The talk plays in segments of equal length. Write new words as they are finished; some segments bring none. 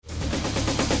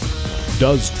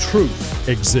Does truth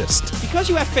exist? Because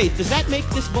you have faith, does that make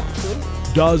this book true?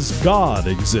 Does God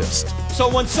exist? So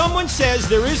when someone says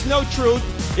there is no truth,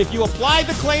 if you apply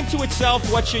the claim to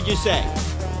itself, what should you say?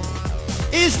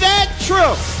 Is that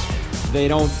true? They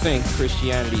don't think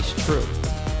Christianity's true.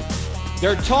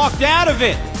 They're talked out of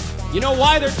it. You know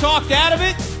why they're talked out of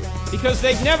it? Because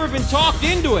they've never been talked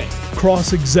into it.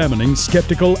 Cross-examining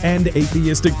skeptical and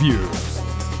atheistic views.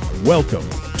 Welcome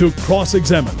to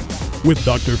Cross-Examine with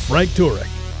Dr. Frank Turek.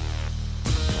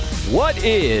 What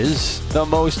is the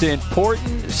most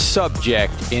important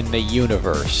subject in the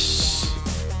universe?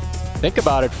 Think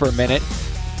about it for a minute.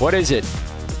 What is it?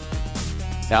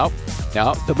 No.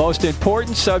 The most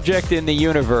important subject in the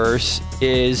universe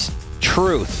is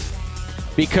truth.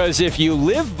 Because if you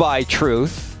live by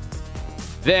truth,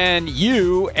 then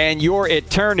you and your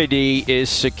eternity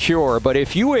is secure. But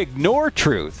if you ignore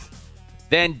truth,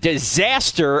 then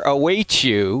disaster awaits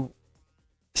you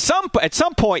at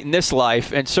some point in this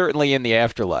life and certainly in the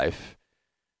afterlife.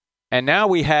 And now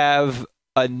we have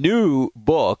a new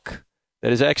book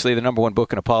that is actually the number one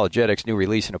book in apologetics, new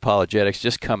release in apologetics,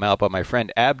 just come out by my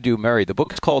friend Abdu Murray. The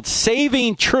book is called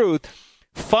Saving Truth,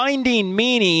 Finding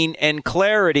Meaning and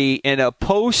Clarity in a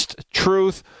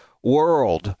Post-Truth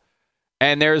World.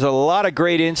 And there's a lot of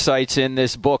great insights in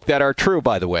this book that are true,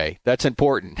 by the way. That's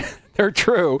important. They're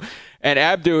true. And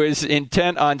Abdu is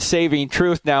intent on saving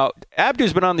truth. Now,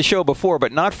 Abdu's been on the show before,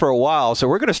 but not for a while, so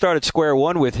we're going to start at square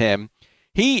one with him.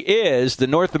 He is the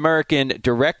North American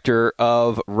director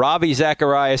of Ravi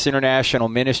Zacharias International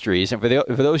Ministries. And for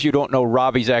those of you who don't know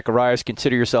Ravi Zacharias,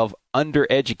 consider yourself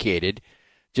undereducated.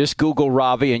 Just Google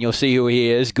Ravi and you'll see who he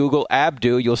is. Google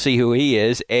Abdu, you'll see who he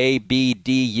is.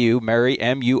 A-B-D-U, Murray,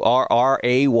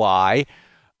 M-U-R-R-A-Y.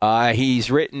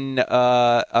 He's written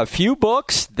a few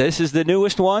books. This is the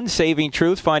newest one, Saving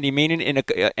Truth, Finding Meaning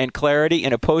and Clarity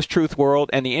in a Post-Truth World.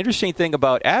 And the interesting thing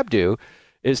about Abdu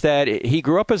is that he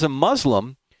grew up as a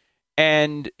Muslim,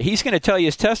 and he's going to tell you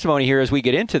his testimony here as we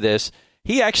get into this.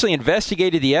 He actually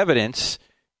investigated the evidence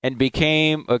and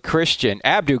became a Christian.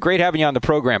 Abdu, great having you on the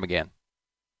program again.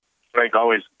 Frank,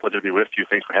 always a pleasure to be with you.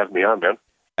 Thanks for having me on, man.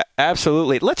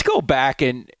 Absolutely. Let's go back,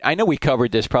 and I know we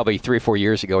covered this probably 3 or 4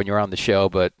 years ago when you were on the show,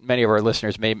 but many of our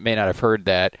listeners may not have heard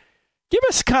that. Give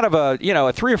us kind of a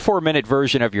 3 or 4 minute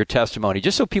version of your testimony,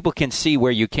 just so people can see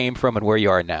where you came from and where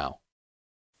you are now.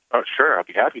 Oh, sure, I'd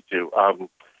be happy to.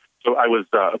 So I was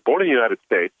born in the United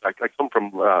States. I come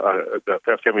from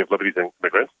a family of Lebanese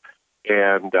immigrants,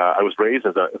 and I was raised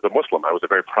as a Muslim. I was a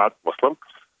very proud Muslim.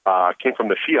 Came from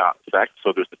the Shia sect,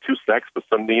 so there's the two sects, the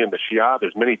Sunni and the Shia.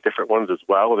 There's many different ones as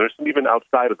well, and there's some even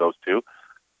outside of those two.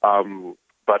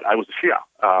 But I was a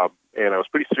Shia, and I was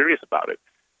pretty serious about it.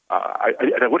 I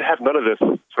would have none of this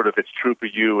sort of, it's true for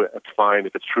you, it's fine.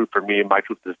 If it's true for me, my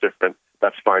truth is different,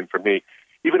 that's fine for me.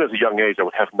 Even as a young age, I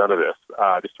would have none of this.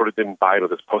 I just sort of didn't buy into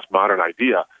this postmodern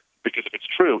idea, because if it's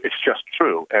true, it's just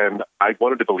true. And I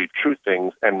wanted to believe true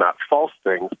things and not false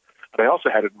things. But I also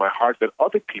had it in my heart that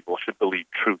other people should believe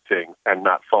true things and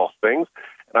not false things.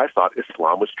 And I thought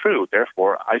Islam was true.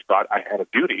 Therefore, I thought I had a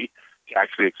duty to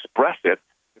actually express it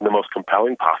in the most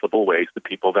compelling possible ways to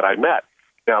people that I met.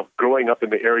 Now, growing up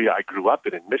in the area I grew up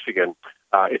in Michigan,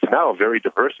 it's now a very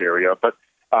diverse area, but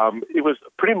it was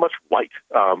pretty much white.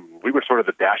 We were sort of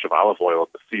the dash of olive oil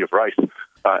in the sea of rice,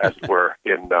 as it were,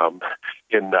 in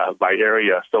my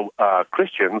area. So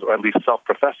Christians, or at least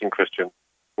self-professing Christians,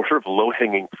 were sort of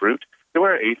low-hanging fruit. There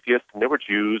were atheists, and there were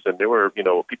Jews, and there were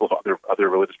people of other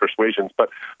religious persuasions. But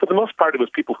for the most part, it was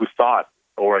people who thought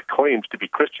or claimed to be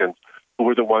Christians who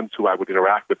were the ones who I would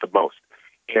interact with the most.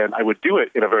 And I would do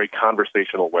it in a very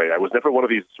conversational way. I was never one of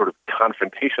these sort of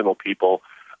confrontational people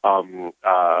who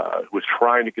was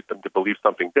trying to get them to believe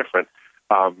something different.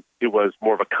 It was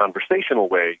more of a conversational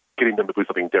way, getting them to believe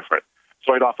something different.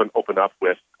 So I'd often open up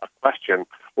with a question,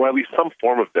 or at least some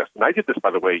form of this. And I did this, by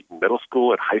the way, in middle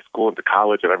school and high school and to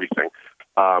college and everything,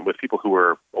 with people who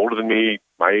were older than me,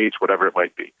 my age, whatever it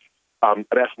might be. I'd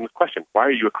ask them the question, why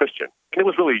are you a Christian? And it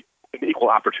was really an equal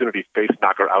opportunity, face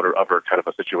knocker, outer upper kind of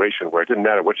a situation where it didn't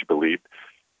matter what you believed,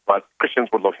 but Christians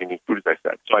were low-hanging fruit, as I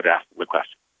said. So I'd ask them the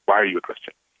question, why are you a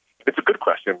Christian? It's a good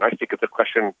question. I think it's a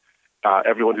question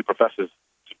everyone who professes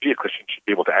to be a Christian should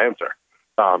be able to answer.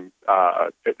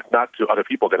 Not to other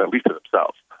people, then at least to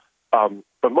themselves.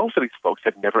 But most of these folks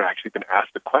had never actually been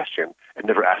asked the question and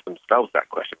never asked themselves that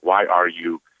question. Why are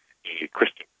you a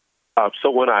Christian? So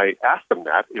when I asked them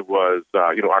that, it was,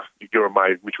 you're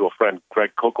my mutual friend,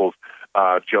 Greg Kokel's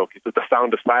joke. It's the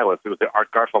sound of silence. It was the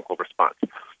Art Garfunkel response.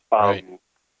 Right.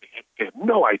 They had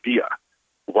no idea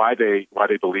why they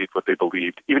believed what they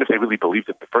believed, even if they really believed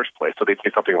it in the first place. So they'd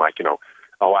say something like,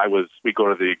 we go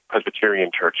to the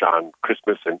Presbyterian church on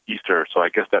Christmas and Easter, so I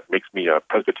guess that makes me a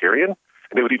Presbyterian.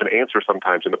 And they would even answer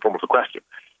sometimes in the form of a question.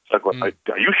 So I'd go,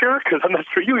 are you sure? Because I'm not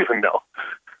sure you even know.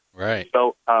 Right.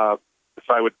 So I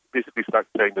would basically start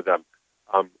saying to them,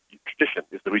 tradition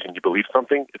is the reason you believe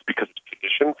something. It's because it's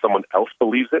tradition. Someone else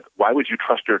believes it. Why would you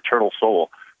trust your eternal soul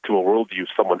to a worldview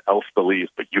someone else believes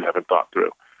but you haven't thought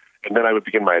through? And then I would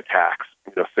begin my attacks,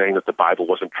 saying that the Bible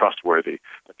wasn't trustworthy,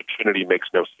 that the Trinity makes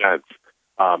no sense,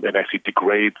 and actually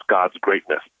degrades God's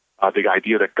greatness. The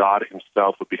idea that God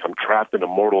himself would become trapped in a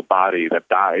mortal body that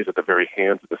dies at the very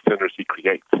hands of the sinners he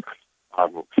creates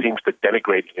seems to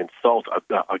denigrate and insult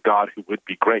a God who would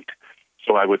be great.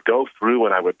 So I would go through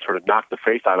and I would sort of knock the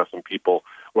faith out of some people,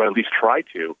 or at least try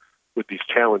to, with these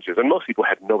challenges. And most people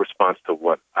had no response to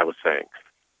what I was saying.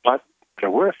 But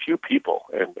there were a few people,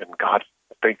 and God,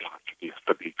 thank God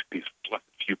for these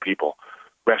few people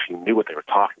who actually knew what they were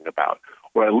talking about,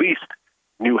 or at least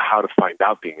knew how to find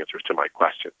out the answers to my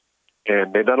questions.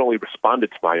 And they not only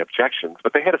responded to my objections,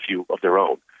 but they had a few of their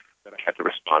own that I had to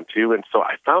respond to. And so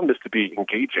I found this to be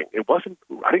engaging.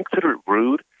 I didn't consider it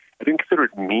rude. I didn't consider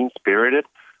it mean-spirited.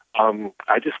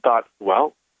 I just thought,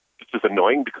 well, this is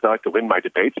annoying because I like to win my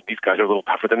debates, and these guys are a little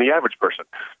tougher than the average person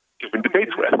to win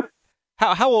debates with.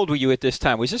 How old were you at this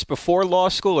time? Was this before law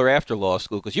school or after law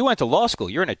school? Because you went to law school.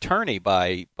 You're an attorney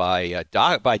by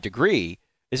degree.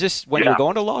 Is this when you were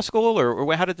going to law school,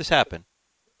 or how did this happen?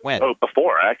 When? Oh,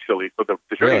 before, actually. So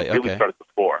the journey really started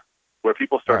before, where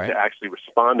people started to actually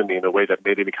respond to me in a way that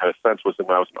made any kind of sense was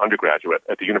when I was an undergraduate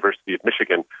at the University of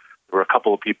Michigan. There were a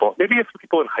couple of people, maybe a few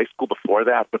people in high school before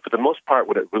that, but for the most part,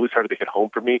 when it really started to hit home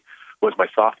for me was my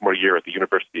sophomore year at the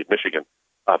University of Michigan.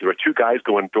 There were two guys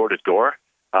going door to door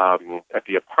at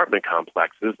the apartment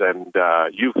complexes, and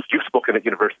you've spoken at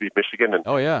University of Michigan, and,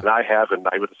 and I have, and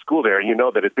I went to school there, and you know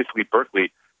that it's basically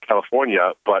Berkeley,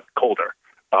 California, but colder.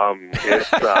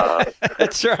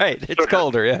 That's right. It's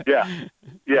colder, yeah.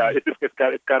 It's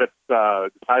got its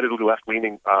decidedly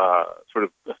left-leaning sort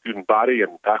of student body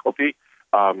and faculty.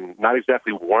 Not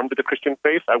exactly warm to the Christian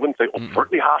faith. I wouldn't say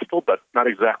overtly hostile, but not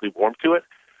exactly warm to it.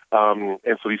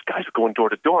 And so these guys are going door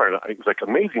to door, and it was like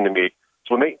amazing to me.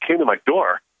 So when they came to my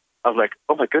door, I was like,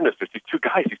 oh my goodness, there's these two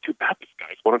Baptist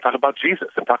guys want to talk about Jesus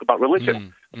and talk about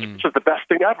religion. This is the best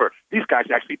thing ever. These guys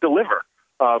actually deliver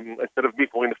instead of me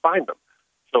going to find them.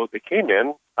 So they came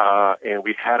in, and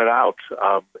we had it out.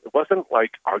 It wasn't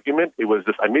like argument. It was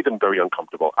just, I made them very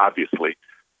uncomfortable, obviously,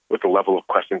 with the level of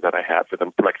questions that I had for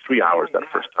them for like 3 hours that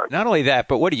first time. Not only that,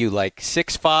 but what are you, like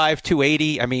 6'5",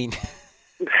 280? I mean,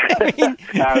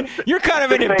 you're kind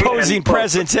of an imposing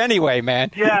presence anyway,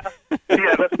 man. Yeah,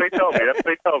 that's what they tell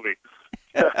me.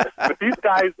 But these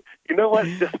guys, you know what?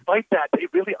 Despite that, they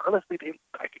really, honestly,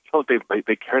 I could tell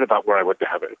they cared about where I went to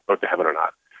heaven or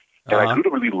not. And I grew to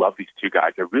really love these two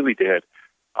guys. I really did.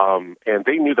 And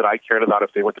they knew that I cared about if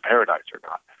they went to paradise or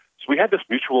not. So we had this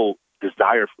mutual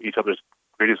desire for each other's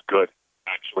greatest good,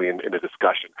 actually, in a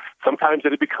discussion. Sometimes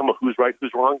it had become a who's right,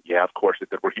 who's wrong. Yeah, of course,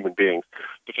 that we're human beings.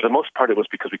 But for the most part, it was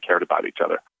because we cared about each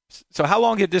other. So how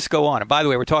long did this go on? And by the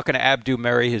way, we're talking to Abdu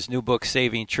Murray, his new book,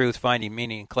 Saving Truth, Finding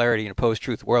Meaning and Clarity in a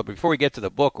Post-Truth World. But before we get to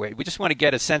the book, we just want to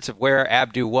get a sense of where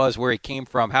Abdu was, where he came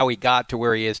from, how he got to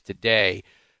where he is today.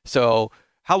 So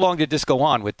how long did this go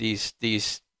on with these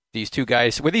two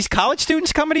guys? Were these college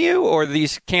students coming to you, or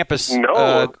these campus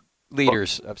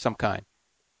leaders of some kind?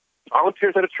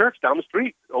 Volunteers at a church down the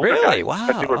street. Really? Guys.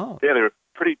 Wow. They were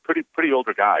pretty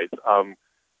older guys. And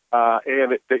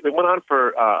they went on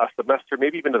for a semester,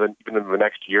 maybe even in the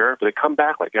next year. But they come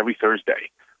back like every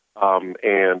Thursday,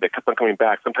 and they kept on coming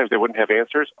back. Sometimes they wouldn't have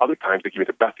answers. Other times they give me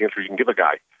the best answer you can give a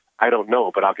guy. I don't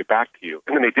know, but I'll get back to you.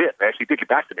 And then they did. They actually did get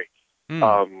back to me.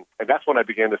 And that's when I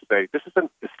began to say, this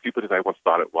isn't as stupid as I once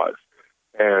thought it was.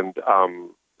 And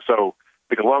so,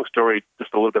 make a long story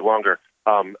just a little bit longer,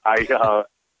 I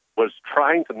was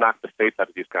trying to knock the faith out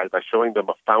of these guys by showing them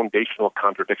a foundational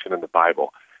contradiction in the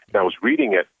Bible. And I was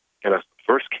reading it, and a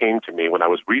verse came to me when I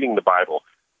was reading the Bible,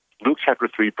 Luke chapter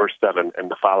 3, verse 7, and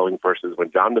the following verses.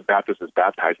 When John the Baptist is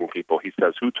baptizing people, he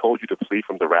says, who told you to flee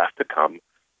from the wrath to come,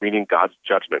 meaning God's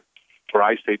judgment? For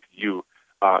I say to you,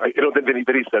 then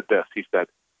he said this. He said,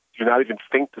 do not even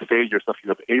think to say to yourself, you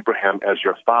have Abraham as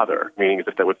your father, meaning as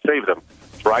if that would save them.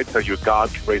 For I tell you,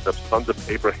 God can raise up sons of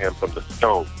Abraham from the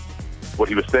stone. What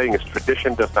he was saying is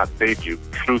tradition does not save you.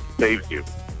 Truth saves you.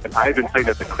 And I've been saying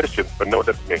that to Christians, but no,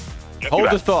 that's me. Hold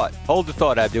the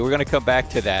thought, Abdu. We're going to come back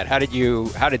to that. How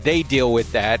did they deal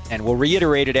with that? And we'll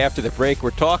reiterate it after the break.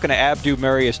 We're talking to Abdu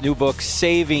Murray, his new book,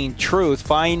 Saving Truth,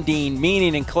 Finding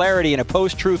Meaning and Clarity in a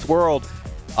Post-Truth World.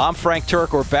 I'm Frank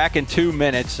Turek. We're back in 2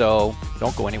 minutes, so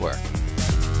don't go anywhere.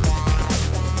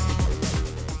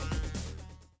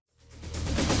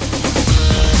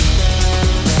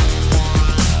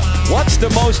 What's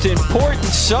the most important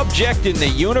subject in the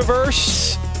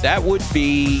universe? That would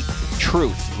be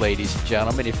truth, ladies and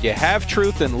gentlemen. If you have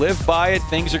truth and live by it,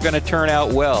 things are going to turn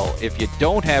out well. If you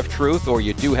don't have truth, or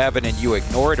you do have it and you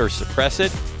ignore it or suppress it,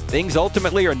 things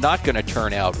ultimately are not going to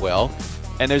turn out well.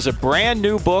 And there's a brand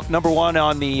new book, #1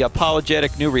 on the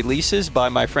apologetic new releases, by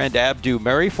my friend Abdu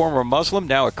Murray, former Muslim,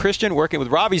 now a Christian, working with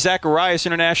Ravi Zacharias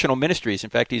International Ministries. In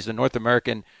fact, he's the North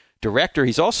American director.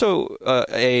 He's also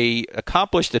a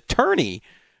accomplished attorney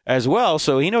as well,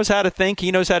 so he knows how to think.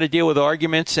 He knows how to deal with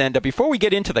arguments. And before we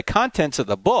get into the contents of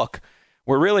the book,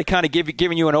 we're really kind of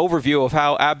giving you an overview of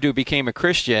how Abdu became a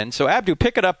Christian. So, Abdu,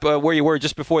 pick it up where you were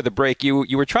just before the break. You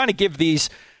were trying to give these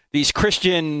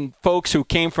Christian folks who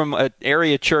came from an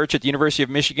area church at the University of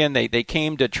Michigan, they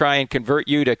came to try and convert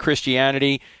you to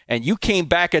Christianity, and you came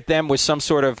back at them with some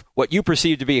sort of what you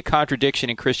perceived to be a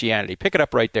contradiction in Christianity. Pick it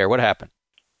up right there. What happened?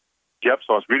 Yep,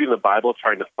 so I was reading the Bible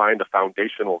trying to find a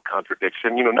foundational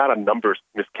contradiction, not a numbers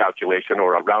miscalculation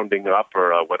or a rounding up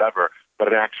or whatever, but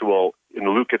an actual, in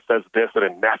Luke it says this, and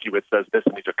in Matthew it says this,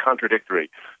 and these are contradictory.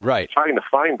 Right. Trying to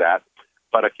find that,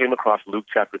 but I came across Luke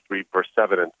chapter 3, verse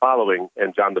 7 and following,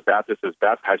 and John the Baptist is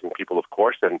baptizing people, of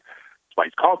course, and that's why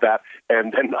he's called that.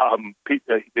 And then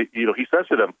he says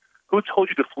to them, "Who told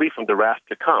you to flee from the wrath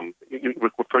to come?"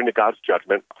 Referring to God's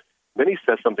judgment. Then he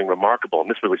says something remarkable, and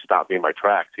this really stopped me in my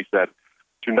tracks. He said,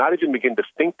 "Do not even begin to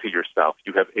think to yourself,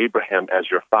 you have Abraham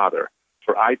as your father.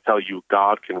 For I tell you,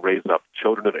 God can raise up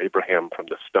children of Abraham from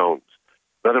the stones."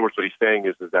 In other words, what he's saying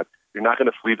is that you're not going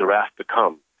to flee the wrath to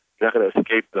come. You're not going to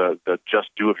escape the just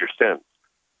due of your sins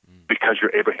because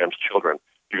you're Abraham's children.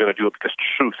 You're going to do it because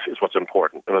truth is what's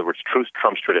important. In other words, truth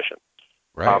trumps tradition.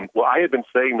 Right. Well, I had been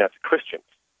saying that to Christians,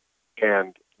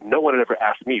 and no one had ever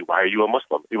asked me, "Why are you a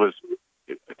Muslim?"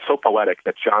 It's so poetic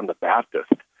that John the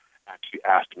Baptist actually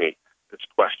asked me this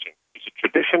question. Is it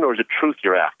tradition or is it truth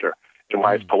you're after? And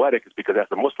why it's poetic is because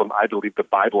as a Muslim, I believe the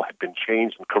Bible had been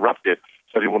changed and corrupted,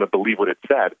 so I didn't want to believe what it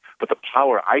said. But the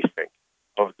power, I think,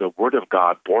 of the Word of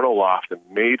God, born aloft and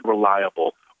made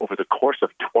reliable over the course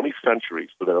of 20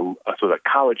 centuries so that a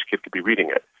college kid could be reading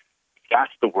it,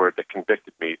 that's the word that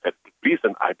convicted me, that the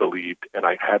reason I believed, and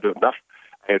I had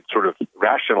sort of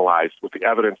rationalized with the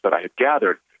evidence that I had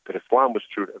gathered that Islam was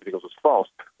true and everything else was false,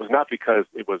 was not because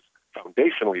it was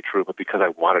foundationally true, but because I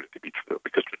wanted it to be true,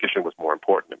 because tradition was more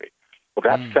important to me. Well,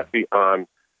 that set me on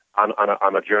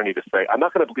a journey to say, I'm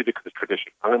not going to believe it because it's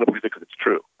tradition. I'm going to believe it because it's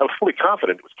true. I was fully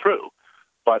confident it was true,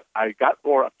 but I got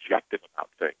more objective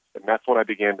about things. And that's when I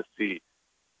began to see,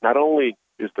 not only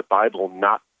is the Bible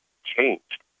not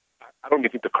changed, I don't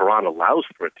even think the Quran allows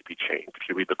for it to be changed if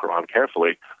you read the Quran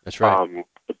carefully. That's right.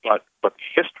 But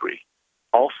history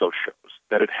also shows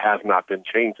that it has not been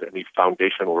changed in any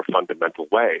foundational or fundamental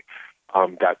way.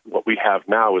 That what we have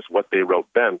now is what they wrote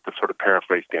then, to sort of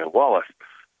paraphrase Dan Wallace.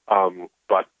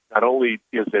 But not only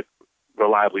is it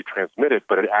reliably transmitted,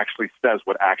 but it actually says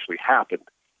what actually happened.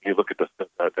 You look at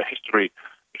the history,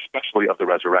 especially of the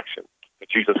resurrection, that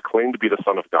Jesus claimed to be the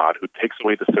Son of God who takes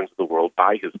away the sins of the world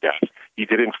by his death. He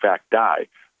did, in fact, die.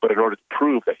 But in order to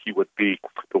prove that he would be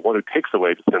the one who takes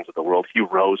away the sins of the world, he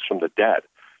rose from the dead.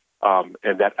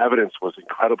 And that evidence was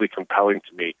incredibly compelling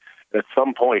to me. And at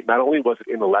some point, not only was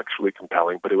it intellectually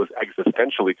compelling, but it was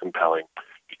existentially compelling,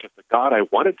 because the God I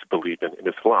wanted to believe in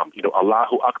Islam,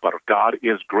 Allahu Akbar, God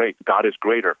is great, God is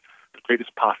greater, the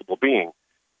greatest possible being.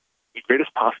 The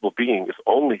greatest possible being is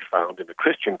only found in the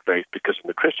Christian faith, because in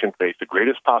the Christian faith, the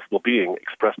greatest possible being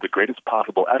expressed the greatest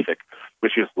possible ethic,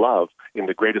 which is love, in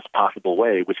the greatest possible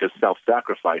way, which is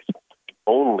self-sacrifice.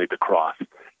 Only the cross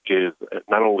is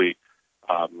not only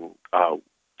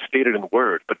stated in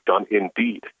word, but done in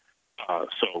deed.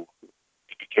 So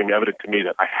it became evident to me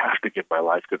that I have to give my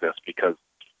life to this, because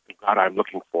the God I'm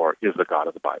looking for is the God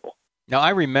of the Bible. Now,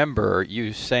 I remember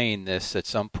you saying this at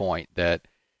some point, that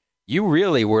you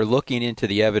really were looking into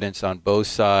the evidence on both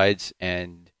sides,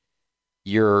 and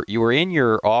you were in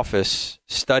your office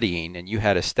studying, and you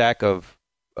had a stack of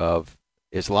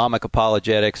Islamic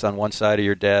apologetics on one side of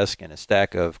your desk and a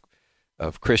stack of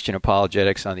Christian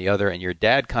apologetics on the other, and your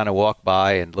dad kind of walked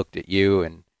by and looked at you,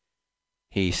 and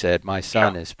he said, "My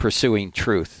son is pursuing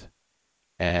truth."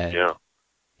 And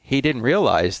he didn't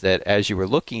realize that as you were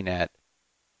looking at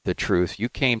the truth, you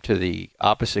came to the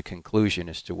opposite conclusion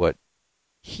as to what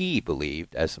he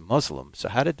believed as a Muslim. So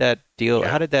how did that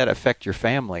how did that affect your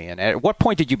family? And at what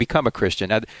point did you become a Christian?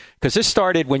 Because this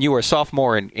started when you were a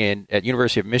sophomore at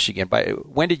University of Michigan.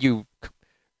 When did you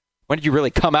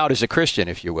really come out as a Christian,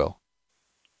 if you will?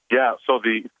 Yeah, so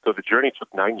the journey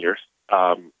took 9 years,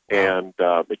 and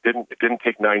it didn't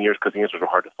take 9 years because the answers were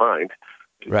hard to find.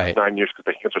 It took 9 years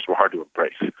because the answers were hard to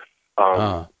embrace.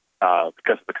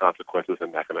 because of the consequences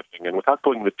and that kind of thing. And without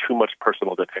going into too much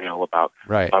personal detail about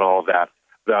all of that,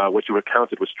 what you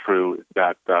recounted was true,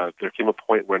 that there came a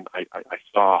point when I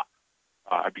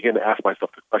began to ask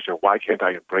myself the question, why can't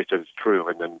I embrace it as true?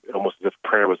 And then almost as if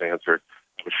prayer was answered,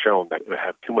 it was shown that it would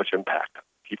have too much impact on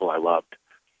people I loved,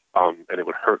 and it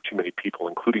would hurt too many people,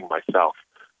 including myself.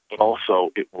 But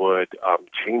also it would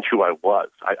change who I was.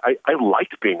 I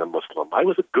liked being a Muslim. I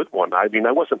was a good one. I mean,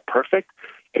 I wasn't perfect.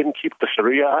 I didn't keep the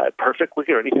Sharia perfectly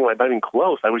or anything like that, even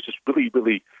close. I was just really,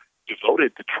 really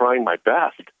devoted to trying my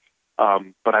best.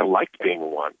 But I liked being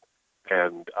one.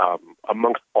 And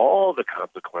amongst all the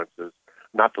consequences,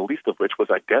 not the least of which was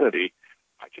identity,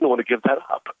 I didn't want to give that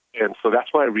up. And so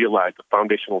that's why I realized the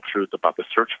foundational truth about the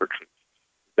search for truth,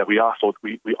 that we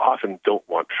often don't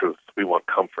want truth. We want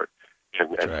comfort.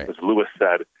 And as Lewis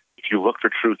said, if you look for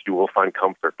truth, you will find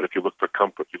comfort. But if you look for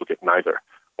comfort, you will get neither.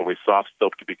 Only soft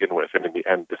soap to begin with, and in the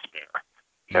end, despair.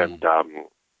 And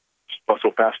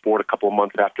so fast forward a couple of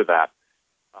months after that,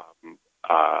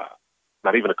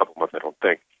 not even a couple of months, I don't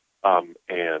think.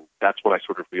 And that's when I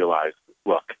sort of realized,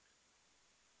 look,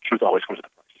 truth always comes at a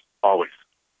price. Always.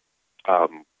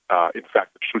 In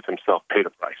fact, the truth himself paid a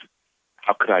price.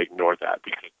 How could I ignore that?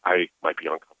 Because I might be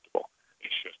uncomfortable.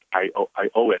 It's just I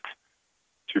owe it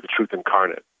to the truth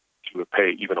incarnate to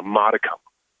pay even a modicum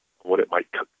of what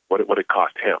it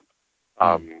cost him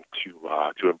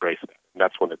to embrace that. And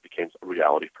that's when it became a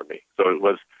reality for me. So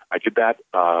I did that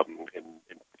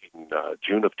in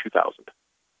June of 2000.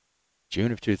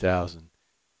 June of 2000.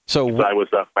 So I was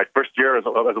my first year as a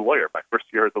lawyer. My first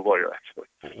year as a lawyer,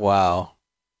 actually. Wow.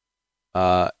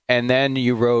 And then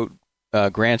you wrote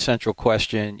Grand Central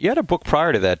Question. You had a book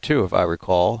prior to that too, if I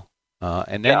recall.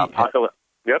 And then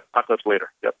Apocalypse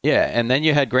Later. Yep. Yeah, and then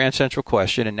you had Grand Central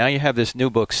Question, and now you have this new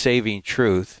book, Saving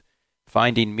Truth,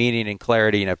 Finding Meaning and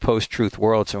Clarity in a Post-Truth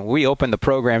World. So when we opened the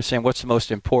program saying, what's the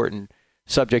most important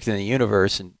subject in the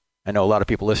universe? And I know a lot of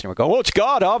people listening will go, well, it's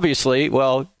God, obviously.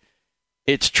 Well,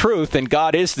 it's truth, and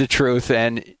God is the truth,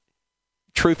 and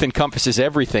truth encompasses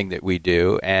everything that we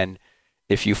do. And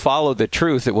if you follow the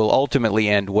truth, it will ultimately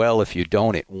end well. If you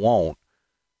don't, it won't.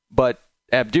 But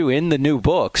Abdu, in the new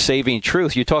book, Saving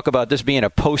Truth, you talk about this being a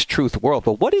post-truth world.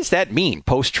 But what does that mean,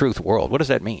 post-truth world? What does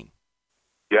that mean?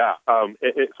 Yeah. So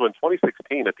in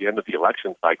 2016, at the end of the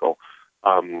election cycle,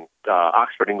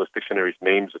 Oxford English Dictionary's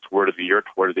names its word of the year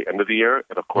toward the end of the year.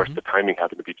 And, of course, the timing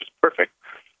happened to be just perfect.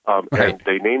 And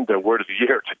they named their word of the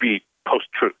year to be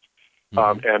post-truth.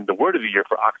 And the word of the year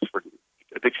for Oxford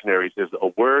Dictionaries is a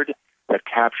word that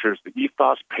captures the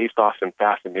ethos, pathos, and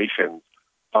fascinations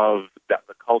of the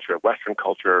culture, Western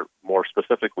culture more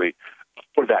specifically,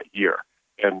 for that year.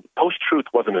 And post-truth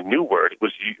wasn't a new word. It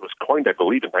was coined, I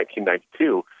believe, in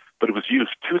 1992, but it was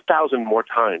used 2,000 more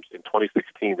times in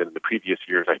 2016 than in the previous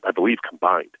years, I believe,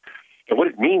 combined. And what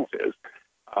it means is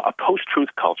a post-truth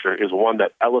culture is one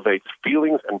that elevates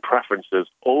feelings and preferences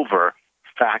over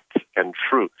facts and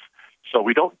truth. So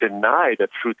we don't deny that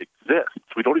truth exists.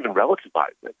 We don't even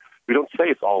relativize it. We don't say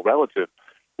it's all relative.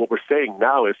 What we're saying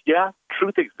now is, yeah,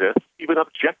 truth exists, even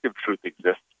objective truth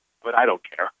exists, but I don't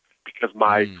care because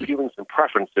my feelings and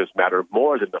preferences matter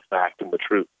more than the fact and the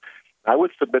truth. I would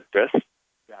submit this,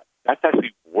 that that's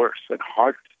actually worse and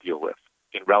harder to deal with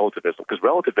in relativism, because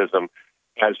relativism,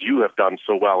 as you have done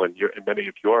so well in many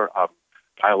of your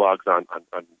dialogues on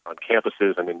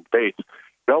campuses and in debates,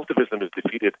 relativism is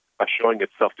defeated by showing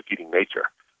its self-defeating nature.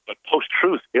 But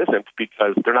post-truth isn't,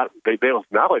 because they don't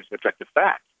acknowledge objective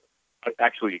facts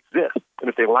actually exist. And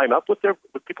if they line up with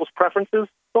people's preferences,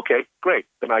 okay, great,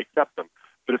 then I accept them.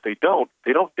 But if they don't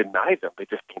deny them. They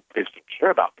just don't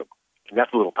care about them. And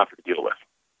that's a little tougher to deal with.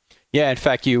 Yeah, in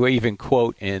fact, you even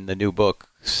quote in the new book,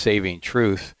 Saving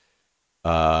Truth,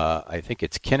 I think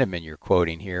it's Kinnaman you're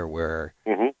quoting here, where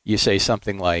you say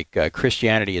something like,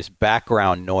 Christianity is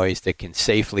background noise that can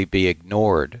safely be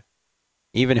ignored,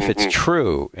 even if it's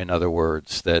true, in other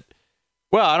words, that,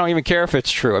 well, I don't even care if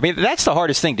it's true. I mean, that's the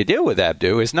hardest thing to deal with,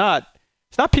 Abdu. It's not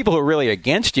people who are really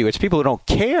against you. It's people who don't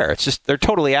care. It's just they're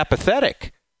totally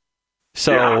apathetic.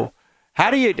 So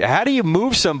how do you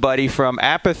move somebody from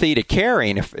apathy to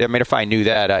caring? If I knew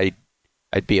that,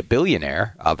 I'd be a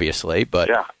billionaire, obviously. But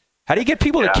how do you get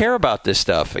people to care about this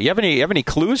stuff? You have any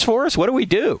clues for us? What do we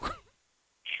do?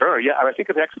 Sure. Yeah, I think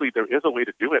there is a way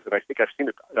to do it, and I think I've seen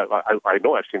it. I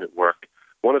know I've seen it work.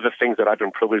 One of the things that I've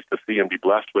been privileged to see and be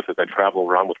blessed with as I travel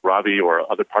around with Robbie or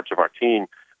other parts of our team,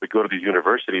 we go to these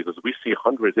universities, is we see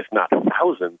hundreds, if not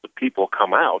thousands, of people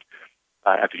come out.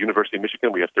 At the University of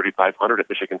Michigan, we have 3,500. At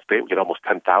Michigan State, we get almost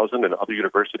 10,000. And other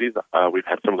universities, we've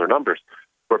had similar numbers.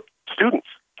 Where students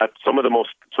at some of the most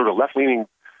sort of left-leaning,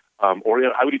 or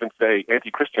I would even say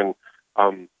anti-Christian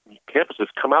campuses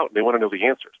come out and they want to know the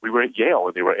answers. We were at Yale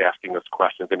and they were asking us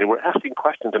questions, and they were asking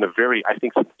questions in a very, I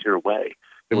think, sincere way.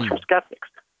 They were from skeptics.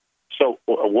 So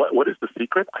what is the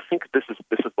secret? I think this is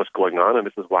what's going on, and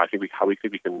this is why I think how we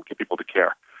think we can get people to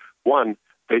care. One,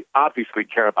 they obviously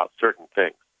care about certain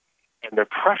things, and their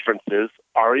preferences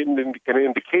are an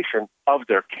indication of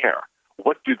their care.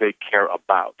 What do they care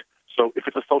about? So if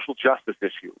it's a social justice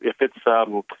issue, if it's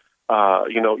even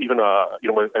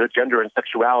a gender and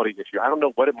sexuality issue, I don't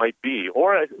know what it might be,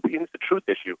 or it's a truth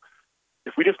issue.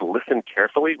 If we just listen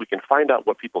carefully, we can find out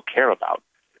what people care about,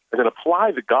 and then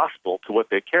apply the gospel to what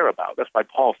they care about. That's why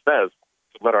Paul says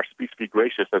to let our speech be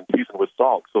gracious and seasoned with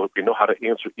salt, so that we know how to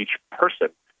answer each person,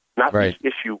 not each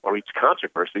issue or each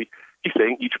controversy. He's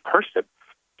saying each person,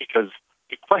 because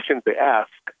the questions they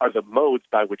ask are the modes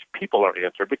by which people are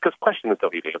answered, because questions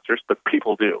don't need answers, but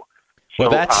people do. So,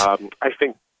 I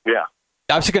think, yeah.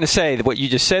 I was going to say that what you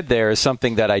just said there is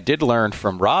something that I did learn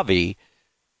from Ravi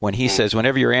when he says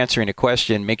whenever you're answering a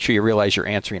question, make sure you realize you're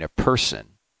answering a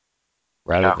person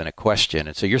rather than a question.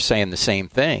 And so you're saying the same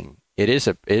thing. It is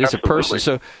a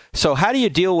person. So how do you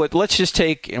deal with, let's just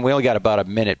take, and we only got about a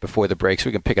minute before the break, so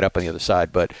we can pick it up on the other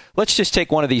side, but let's just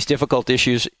take one of these difficult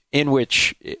issues in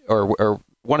which, or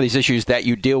one of these issues that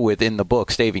you deal with in the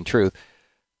book, Saving Truth.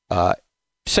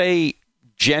 Say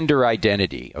gender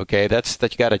identity, okay? That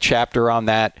you got a chapter on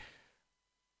that.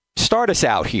 Start us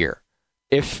out here.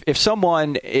 If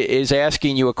someone is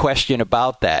asking you a question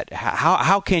about that,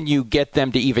 how can you get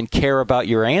them to even care about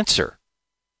your answer?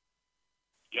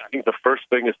 Yeah, I think the first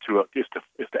thing is to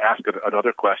ask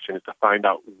another question, is to find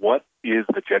out what is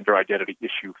the gender identity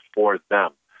issue for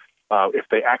them. If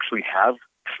they actually have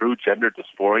true gender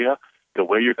dysphoria, the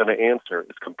way you're going to answer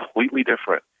is completely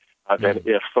different than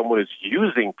if someone is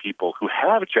using people who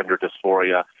have gender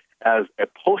dysphoria as a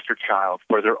poster child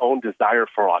for their own desire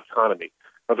for autonomy.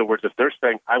 In other words, if they're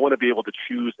saying, I want to be able to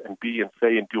choose and be and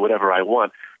say and do whatever I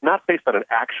want, not based on an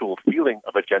actual feeling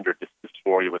of a gender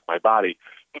dysphoria with my body,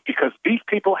 but because these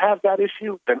people have that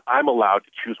issue, then I'm allowed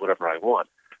to choose whatever I want.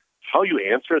 How you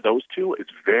answer those two is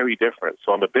very different.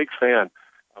 So I'm a big fan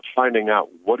of finding out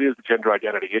what is the gender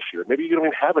identity issue. And maybe you don't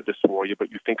even have a dysphoria,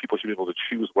 but you think people should be able to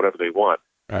choose whatever they want.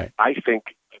 Right. I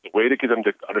think the way to get them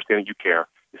to understand you care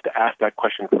is to ask that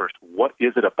question first. What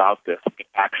is it about this that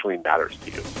actually matters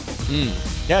to you?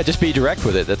 Yeah, just be direct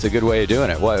with it. That's a good way of doing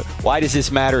it. Why does this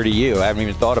matter to you? I haven't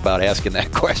even thought about asking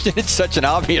that question. It's such an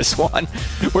obvious one.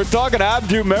 We're talking to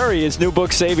Abdu Murray, his new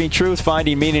book, Saving Truth,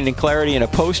 Finding Meaning and Clarity in a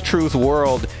Post-Truth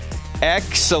World.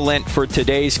 Excellent for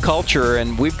today's culture,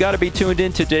 and we've got to be tuned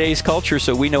into today's culture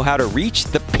so we know how to reach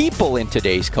the people in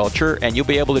today's culture, and you'll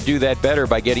be able to do that better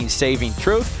by getting Saving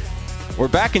Truth. We're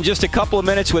back in just a couple of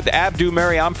minutes with Abdu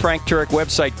Murray. I'm Frank Turek,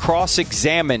 website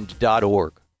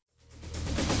crossexamined.org.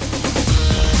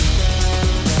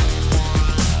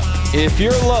 If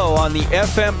you're low on the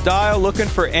FM dial looking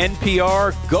for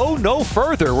NPR, go no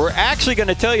further. We're actually going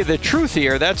to tell you the truth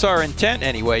here. That's our intent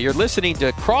anyway. You're listening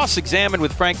to Cross-Examined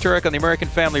with Frank Turek on the American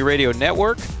Family Radio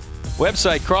Network.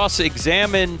 Website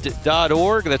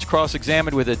crossexamined.org. That's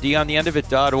cross-examined with a D on the end of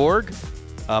it.org.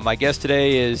 My guest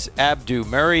today is Abdu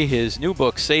Murray. His new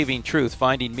book, Saving Truth,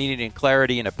 Finding Meaning and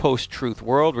Clarity in a Post-Truth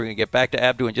World. We're going to get back to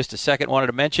Abdu in just a second. Wanted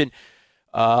to mention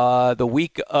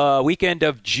the weekend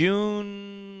of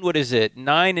June,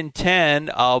 9 and 10,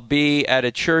 I'll be at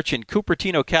a church in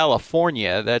Cupertino,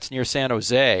 California. That's near San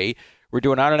Jose. We're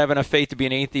doing I Don't Have Enough Faith to Be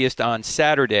an Atheist on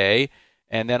Saturday.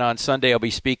 And then on Sunday, I'll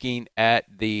be speaking at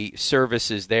the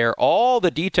services there. All the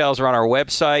details are on our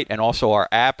website and also our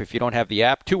app. If you don't have the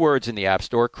app, 2 words in the App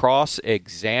Store,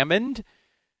 Cross-Examined.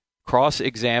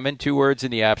 Cross-Examined, 2 words in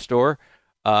the App Store.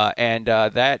 And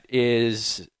that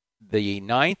is the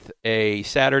 9th, a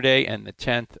Saturday, and the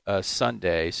 10th, a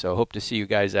Sunday. So hope to see you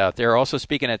guys out there. Also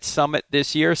speaking at Summit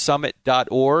this year,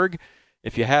 summit.org.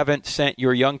 If you haven't sent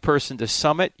your young person to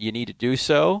Summit, you need to do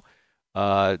so.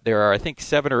 There are, I think,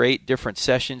 7 or 8 different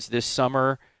sessions this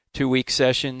summer, 2-week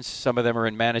sessions. Some of them are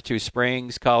in Manitou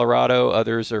Springs, Colorado.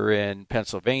 Others are in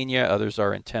Pennsylvania. Others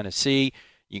are in Tennessee.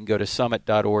 You can go to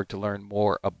summit.org to learn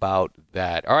more about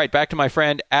that. All right, back to my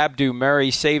friend Abdu Murray,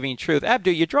 Saving Truth.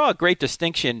 Abdu, you draw a great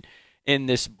distinction in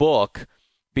this book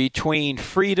between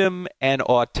freedom and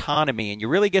autonomy, and you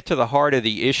really get to the heart of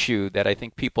the issue that I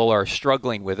think people are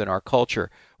struggling with in our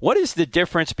culture. What is the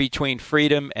difference between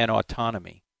freedom and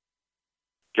autonomy?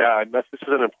 Yeah, and this is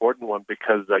an important one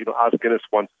because Os Guinness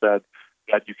once said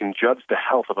that you can judge the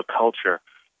health of a culture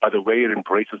by the way it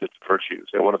embraces its virtues.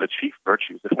 And one of the chief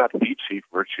virtues, if not the chief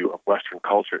virtue of Western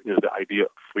culture, is the idea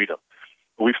of freedom.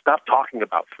 But we've stopped talking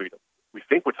about freedom. We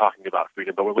think we're talking about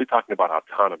freedom, but we're really talking about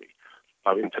autonomy.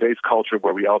 In today's culture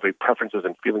where we elevate preferences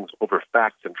and feelings over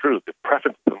facts and truth, if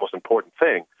preference is the most important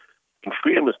thing, then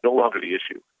freedom is no longer the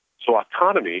issue. So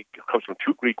autonomy comes from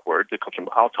two Greek words. It comes from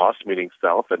autos, meaning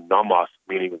self, and nomos,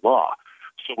 meaning law.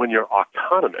 So when you're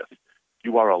autonomous,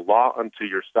 you are a law unto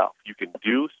yourself. You can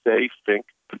do, say, think,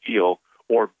 feel,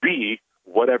 or be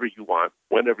whatever you want,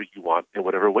 whenever you want, in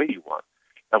whatever way you want.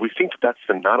 Now, we think that's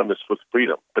synonymous with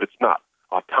freedom, but it's not.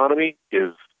 Autonomy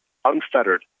is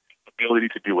unfettered ability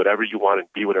to do whatever you want and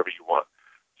be whatever you want.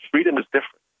 Freedom is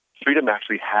different. Freedom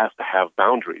actually has to have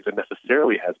boundaries and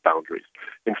necessarily has boundaries.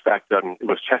 In fact, it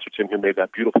was Chesterton who made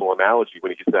that beautiful analogy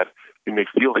when he said, "You may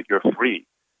feel that you're free."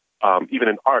 Even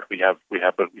in art, we have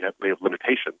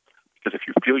limitations. Because if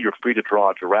you feel you're free to draw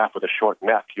a giraffe with a short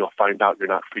neck, you'll find out you're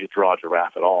not free to draw a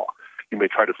giraffe at all. You may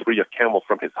try to free a camel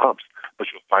from his humps, but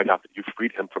you'll find out that you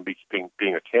freed him from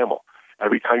being a camel.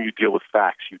 Every time you deal with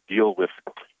facts, you deal with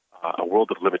a world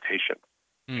of limitation.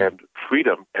 And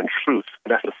freedom and truth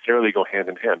necessarily go hand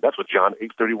in hand. That's what John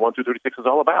 8:31-36 is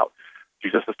all about.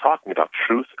 Jesus is talking about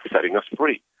truth setting us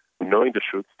free. Knowing the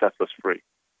truth sets us free.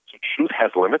 So truth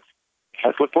has limits. It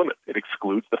has what's limits. It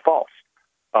excludes the false.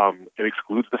 It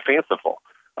excludes the fanciful.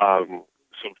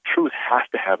 So truth has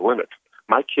to have limits.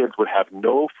 My kids would have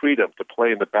no freedom to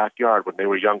play in the backyard when they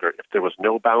were younger if there was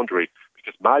no boundary,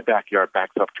 because my backyard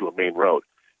backs up to a main road.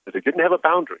 If they didn't have a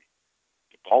boundary,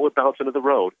 the ball would bounce into the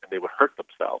road and they would hurt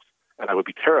themselves, and I would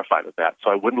be terrified of that, so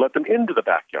I wouldn't let them into the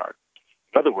backyard.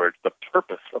 In other words, the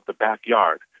purpose of the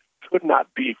backyard could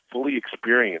not be fully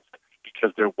experienced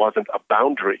because there wasn't a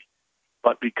boundary.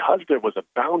 But because there was a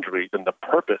boundary, then the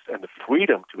purpose and the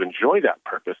freedom to enjoy that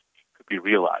purpose could be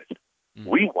realized.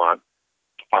 We want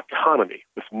autonomy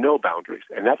with no boundaries,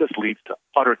 and that just leads to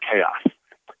utter chaos.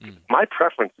 My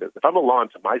preferences, if I'm a law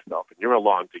unto myself and you're a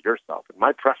law unto yourself, and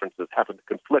my preferences happen to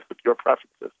conflict with your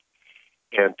preferences,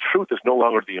 and truth is no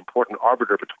longer the important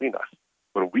arbiter between us,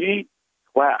 when we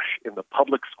clash in the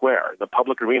public square, in the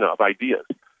public arena of ideas,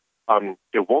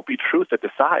 it won't be truth that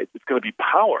decides. It's going to be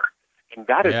power. And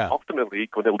that is ultimately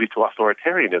going to lead to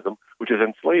authoritarianism, which is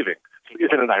enslaving. So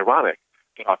isn't it ironic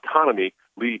that autonomy,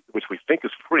 which we think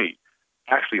is free,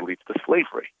 actually leads to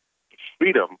slavery?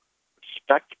 Freedom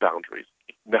respects boundaries.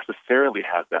 It necessarily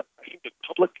has that. I think the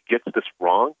public gets this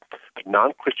wrong. The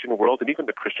non-Christian world, and even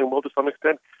the Christian world to some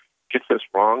extent, gets this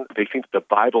wrong. They think the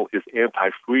Bible is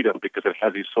anti-freedom because it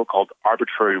has these so-called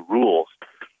arbitrary rules.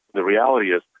 And the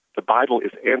reality is the Bible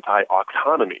is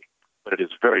anti-autonomy, but it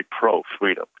is very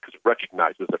pro-freedom because it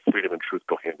recognizes that freedom and truth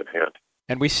go hand in hand.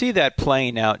 And we see that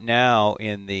playing out now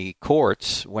in the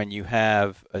courts when you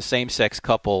have a same-sex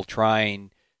couple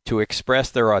trying to express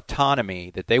their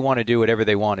autonomy, that they want to do whatever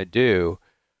they want to do,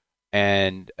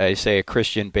 and say a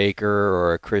Christian baker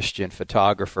or a Christian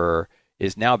photographer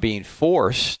is now being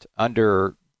forced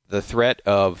under the threat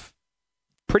of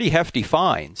pretty hefty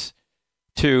fines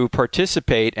to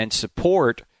participate and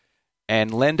support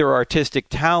and lend their artistic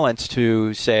talents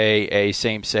to, say, a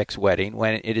same-sex wedding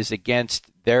when it is against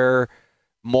their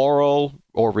moral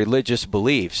or religious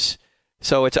beliefs.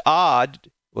 So it's odd.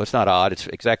 Well, it's not odd. It's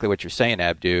exactly what you're saying,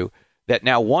 Abdu, that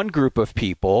now one group of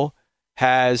people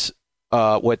has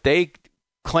what they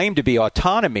claim to be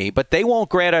autonomy, but they won't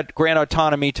grant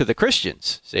autonomy to the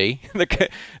Christians. See?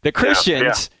 The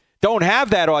Christians don't have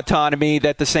that autonomy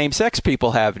that the same-sex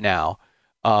people have now.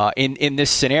 In this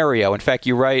scenario. In fact,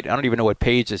 you write, I don't even know what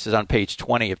page this is, on page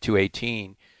 20 of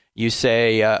 218. You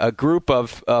say a group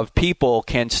of people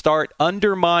can start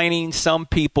undermining some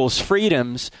people's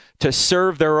freedoms to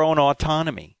serve their own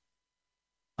autonomy.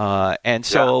 And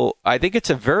so I think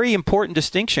it's a very important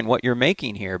distinction what you're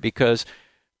making here, because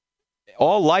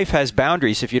all life has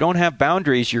boundaries. If you don't have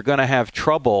boundaries, you're going to have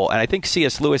trouble. And I think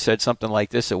C.S. Lewis said something like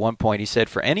this at one point. He said,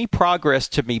 for any progress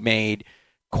to be made,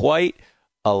 quite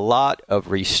a lot of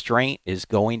restraint is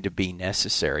going to be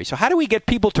necessary. So how do we get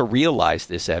people to realize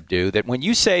this, Abdu, that when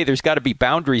you say there's got to be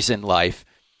boundaries in life,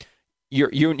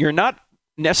 you're not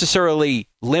necessarily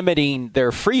limiting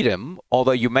their freedom,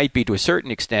 although you might be to a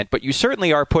certain extent, but you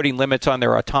certainly are putting limits on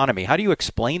their autonomy. How do you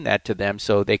explain that to them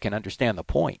so they can understand the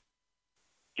point?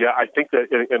 Yeah, I think that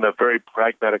in a very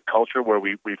pragmatic culture where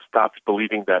we've stopped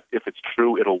believing that if it's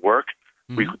true, it'll work,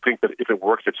 we think that if it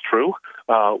works, it's true,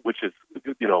 which is,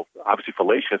 obviously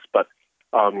fallacious. But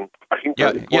I think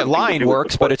lying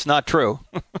works, but it's not true.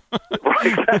 Right,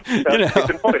 exactly. It's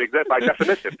an point, exactly, by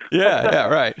definition.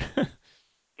 Right.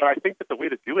 But I think that the way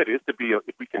to do it is to be,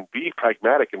 if we can be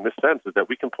pragmatic in this sense, is that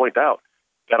we can point out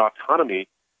that autonomy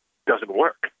doesn't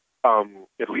work.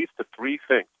 It leads to three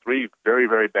things, three very,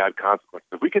 very bad consequences.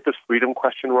 If we get this freedom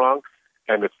question wrong,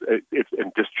 and it's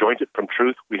disjointed from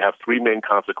truth, we have three main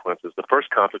consequences. The first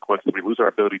consequence is we lose our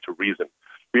ability to reason.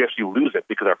 We actually lose it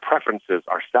because our preferences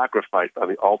are sacrificed on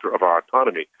the altar of our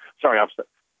autonomy. Sorry, opposite.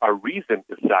 Our reason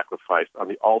is sacrificed on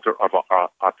the altar of our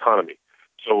autonomy.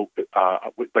 So,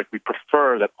 we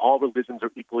prefer that all religions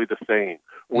are equally the same,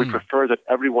 or we prefer that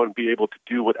everyone be able to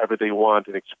do whatever they want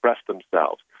and express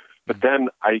themselves. But then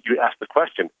you ask the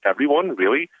question: everyone,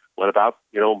 really? What about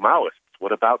Maoists?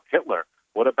 What about Hitler?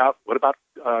 What about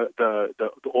the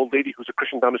old lady who's a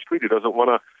Christian down the street who doesn't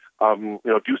want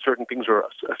to do certain things or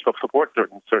support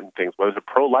certain things, whether it's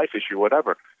a pro-life issue or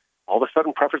whatever? All of a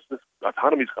sudden, preferences,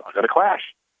 autonomy is going to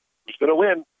clash. Who's going to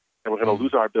win? And we're going to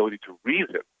lose our ability to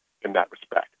reason in that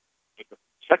respect. But the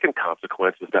second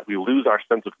consequence is that we lose our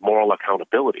sense of moral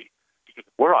accountability. Because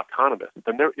if we're autonomous,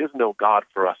 then there is no God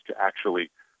for us to actually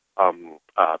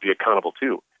be accountable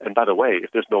to. And by the way,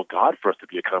 if there's no God for us to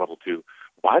be accountable to,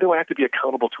 why do I have to be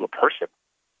accountable to a person?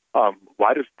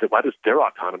 Why does their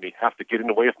autonomy have to get in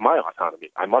the way of my autonomy?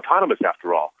 I'm autonomous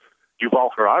after all. Yuval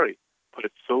Harari put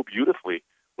it so beautifully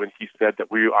when he said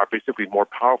that we are basically more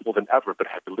powerful than ever, but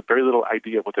have very little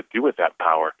idea what to do with that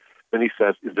power. Then he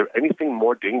says, is there anything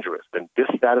more dangerous than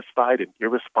dissatisfied and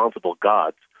irresponsible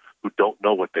gods who don't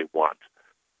know what they want?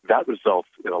 That results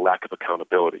in a lack of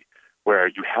accountability, where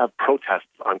you have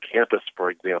protests on campus, for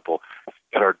example,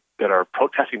 that are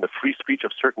protesting the free speech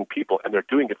of certain people, and they're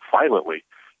doing it violently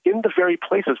in the very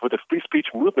places where the free speech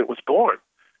movement was born,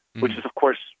 which is, of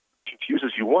course, confused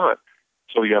as you want.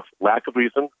 So you have lack of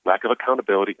reason, lack of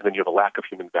accountability, and then you have a lack of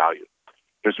human value.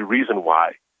 There's a reason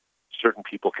why certain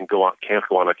people can't go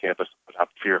on a campus without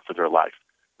fear for their life.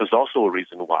 There's also a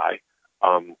reason why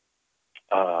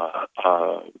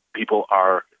people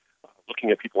are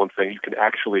looking at people and saying you can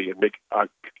actually make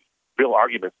real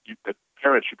arguments that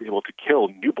parents should be able to kill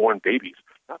newborn babies,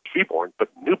 not preborn, but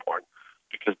newborn,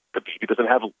 because the baby doesn't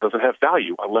have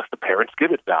value unless the parents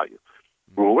give it value.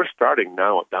 Well, we're starting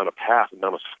now down a path and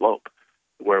down a slope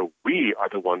where we are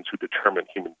the ones who determine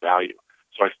human value.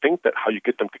 So I think that how you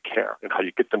get them to care and how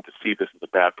you get them to see this as a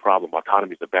bad problem,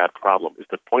 autonomy is a bad problem, is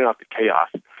to point out the chaos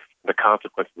and the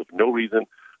consequences of no reason,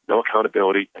 no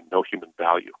accountability, and no human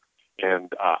value.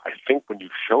 And I think when you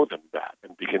show them that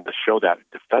and begin to show that and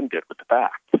defend it with the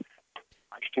facts,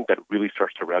 I think that really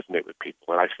starts to resonate with people,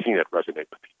 and I've seen it resonate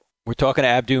with people. We're talking to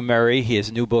Abdu Murray.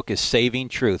 His new book is Saving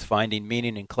Truth, Finding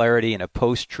Meaning and Clarity in a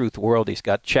Post-Truth World. He's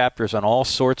got chapters on all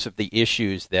sorts of the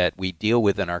issues that we deal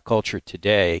with in our culture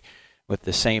today, with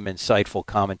the same insightful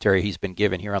commentary he's been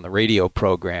given here on the radio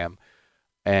program.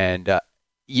 And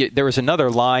there was another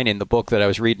line in the book that I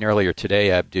was reading earlier today,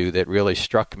 Abdu, that really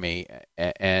struck me.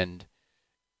 And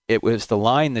it was the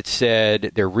line that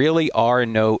said, there really are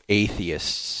no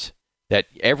atheists, that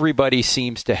everybody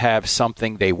seems to have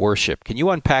something they worship. Can you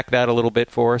unpack that a little bit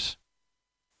for us?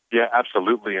 Yeah,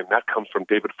 absolutely. And that comes from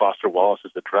David Foster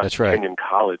Wallace's address at Kenyon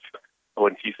College,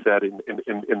 when he said in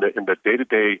the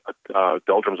day-to-day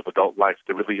doldrums of adult life,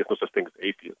 there really is no such thing as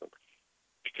atheism,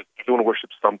 because everyone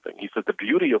worships something. He said the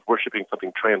beauty of worshiping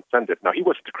something transcendent. Now, he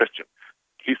wasn't a Christian.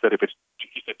 He said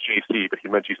he said JC, but he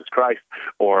meant Jesus Christ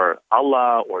or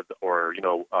Allah or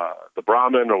the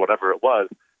Brahman or whatever it was,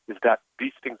 is that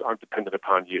these things aren't dependent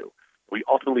upon you. We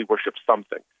ultimately worship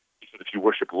something. He said if you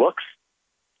worship looks,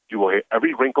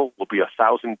 every wrinkle will be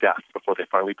 1,000 deaths before they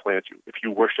finally plant you. If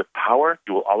you worship power,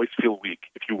 you will always feel weak.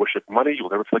 If you worship money, you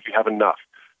will never feel like you have enough.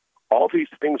 All these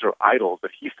things are idols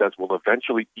that he says will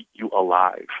eventually eat you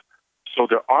alive. So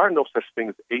there are no such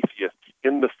things as atheists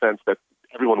in the sense that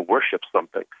everyone worships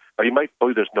something. Now, you might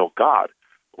believe there's no God,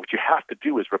 but what you have to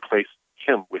do is replace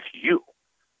him with you.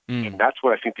 And that's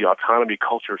what I think the autonomy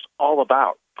culture is all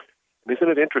about. And isn't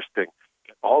it interesting?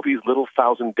 All these little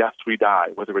 1,000 deaths we die,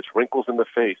 whether it's wrinkles in the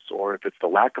face or if it's the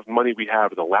lack of money we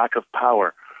have, or the lack of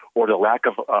power, or the lack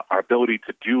of our ability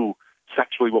to do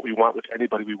sexually what we want with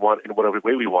anybody we want in whatever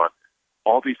way we want,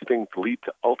 all these things lead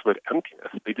to ultimate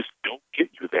emptiness. They just don't get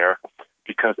you there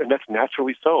and that's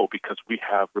naturally so, because we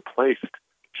have replaced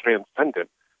transcendent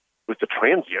with the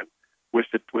transient, with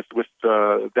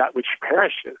that which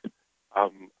perishes.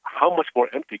 How much more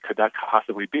empty could that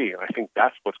possibly be? And I think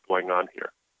that's what's going on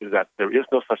here, is that there is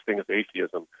no such thing as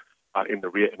atheism in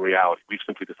reality. We've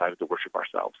simply decided to worship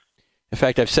ourselves. In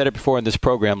fact, I've said it before in this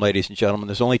program, ladies and gentlemen,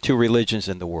 there's only two religions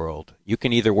in the world. You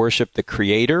can either worship the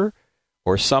Creator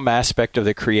or some aspect of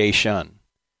the creation.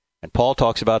 And Paul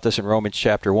talks about this in Romans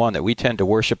chapter 1, that we tend to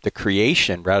worship the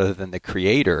creation rather than the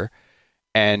Creator.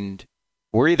 And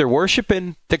we're either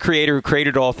worshiping the Creator who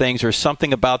created all things or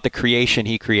something about the creation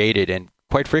he created. And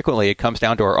quite frequently, it comes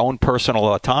down to our own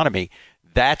personal autonomy.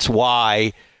 That's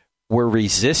why we're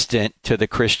resistant to the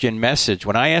Christian message.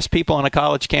 When I ask people on a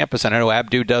college campus, and I know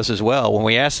Abdu does as well, when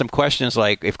we ask them questions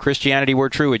like, if Christianity were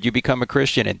true, would you become a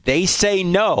Christian? And they say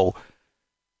no.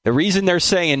 The reason they're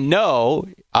saying no,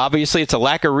 obviously it's a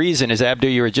lack of reason, as Abdu,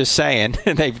 you were just saying.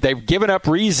 They've given up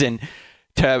reason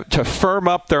to firm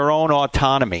up their own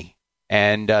autonomy.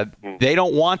 And they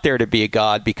don't want there to be a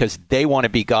God because they want to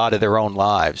be God of their own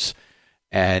lives.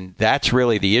 And that's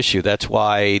really the issue. That's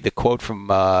why the quote from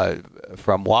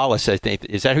Wallace, I think,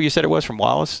 is that who you said it was, from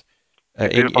Wallace?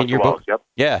 In your book? Yep.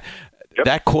 Yeah. Yep.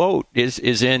 That quote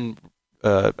is in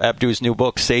Abdu's new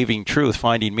book, Saving Truth,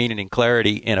 Finding Meaning and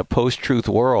Clarity in a Post-Truth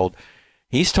World.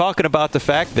 He's talking about the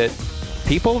fact that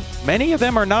people, many of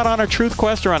them are not on a truth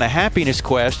quest or on a happiness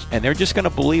quest, and they're just going to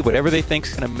believe whatever they think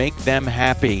is going to make them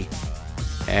happy.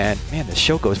 And, man, the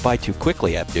show goes by too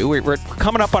quickly, Abdu. We're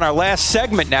coming up on our last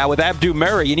segment now with Abdu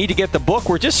Murray. You need to get the book.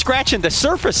 We're just scratching the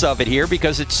surface of it here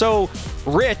because it's so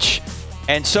rich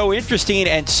and so interesting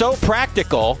and so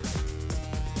practical.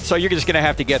 So you're just going to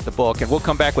have to get the book. And we'll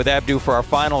come back with Abdu for our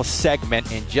final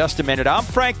segment in just a minute. I'm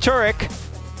Frank Turek.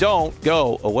 Don't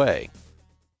go away.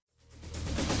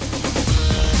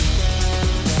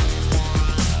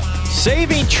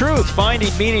 Saving Truth,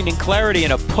 Finding Meaning and Clarity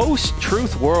in a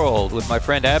Post-Truth World with my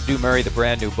friend Abdu Murray, the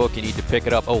brand new book. You need to pick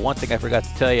it up. Oh, one thing I forgot to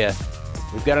tell you.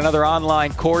 We've got another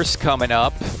online course coming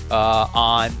up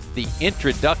on the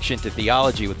Introduction to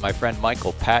Theology with my friend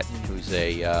Michael Patton, who's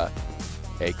a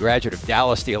graduate of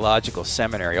Dallas Theological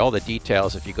Seminary. All the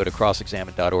details, if you go to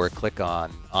crossexamine.org, click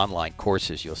on online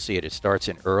courses, you'll see it. It starts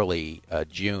in early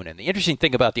June. And the interesting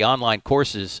thing about the online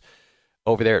courses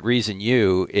over there at Reason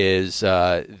U is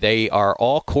they are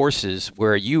all courses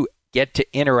where you get to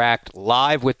interact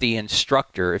live with the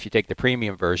instructor, if you take the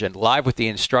premium version, live with the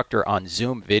instructor on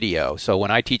Zoom video. So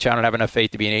when I teach I Don't Have Enough Faith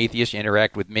to Be an Atheist, you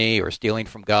interact with me, or Stealing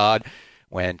from God.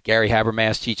 When Gary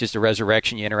Habermas teaches the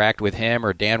resurrection, you interact with him,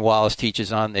 or Dan Wallace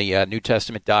teaches on the New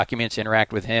Testament documents,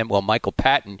 interact with him. Well, Michael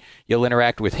Patton, you'll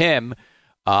interact with him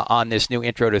on this new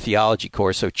Intro to Theology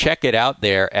course. So check it out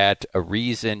there at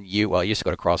Reason U. Well, you just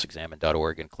go to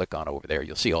crossexamine.org and click on over there.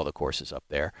 You'll see all the courses up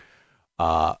there.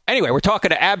 Anyway, we're talking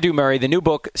to Abdu Murray, the new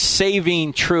book,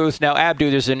 Saving Truth. Now, Abdu,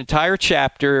 there's an entire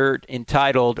chapter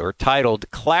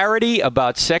titled Clarity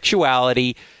About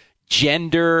Sexuality,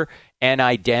 Gender, and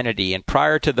Identity. And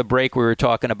prior to the break, we were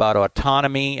talking about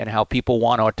autonomy and how people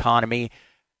want autonomy.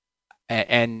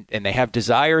 And they have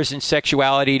desires in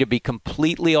sexuality to be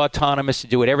completely autonomous, to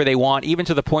do whatever they want, even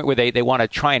to the point where they want to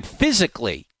try and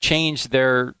physically change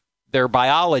their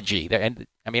biology. And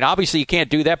I mean, obviously you can't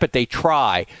do that, but they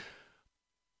try.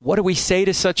 What do we say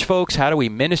to such folks? How do we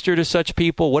minister to such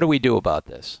people? What do we do about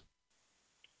this?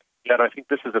 Yeah, and I think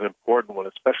this is an important one,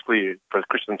 especially for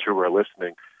Christians who are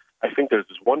listening. I think there's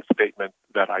this one statement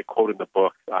that I quote in the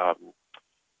book that's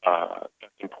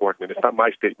important, and it's not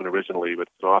my statement originally, but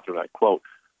it's an author that I quote,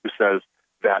 who says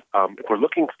that if we're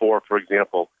looking for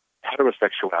example,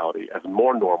 heterosexuality as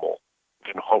more normal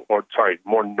than,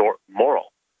 moral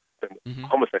than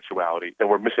homosexuality, then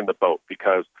we're missing the boat,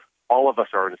 because all of us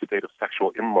are in a state of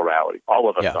sexual immorality. All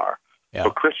of us are. Yeah.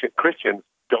 So Christians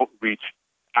don't reach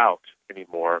out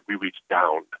anymore. We reach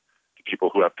down to people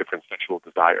who have different sexual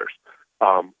desires.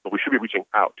 But we should be reaching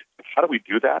out. And how do we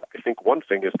do that? I think one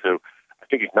thing is to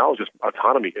acknowledge this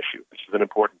autonomy issue. This is an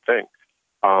important thing,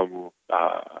 and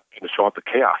to show out the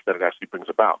chaos that it actually brings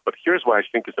about. But here's why I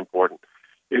think it's important.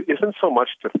 It isn't so much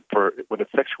when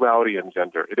it's sexuality and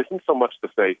gender, it isn't so much to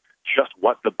say just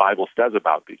what the Bible says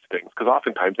about these things, because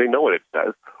oftentimes they know what it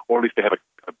says, or at least they have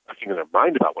a thing in their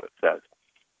mind about what it says.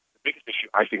 The biggest issue,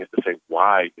 I think, is to say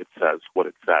why it says what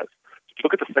it says. If you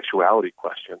look at the sexuality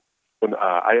question, when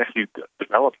I actually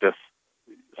developed this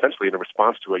essentially in a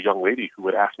response to a young lady who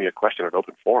had asked me a question at an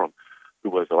open forum, who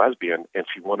was a lesbian, and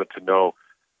she wanted to know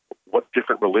what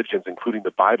different religions, including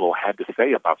the Bible, had to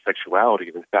say about sexuality.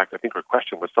 And in fact, I think her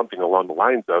question was something along the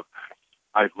lines of,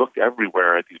 I've looked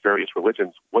everywhere at these various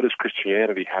religions. What does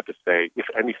Christianity have to say, if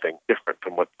anything, different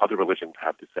from what other religions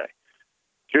have to say?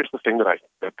 Here's the thing that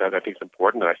I think is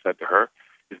important, that I said to her,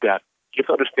 is that you have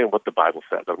to understand what the Bible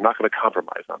says. I'm not going to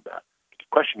compromise on that. The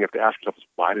question you have to ask yourself is,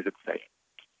 why does it say it?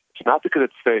 It's not because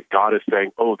God is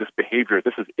saying, oh, this behavior,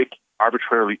 this is icky,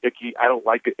 arbitrarily icky, I don't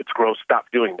like it, it's gross, stop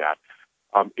doing that.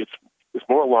 It's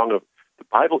more along of, the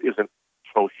Bible isn't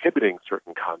prohibiting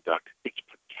certain conduct, it's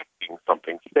protecting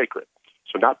something sacred.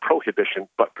 So not prohibition,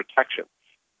 but protection.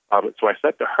 So I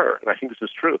said to her, and I think this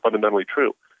is true, fundamentally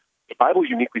true, the Bible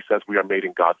uniquely says we are made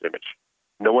in God's image.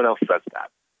 No one else says that.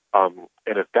 And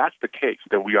if that's the case,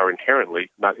 then we are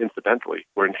inherently, not incidentally,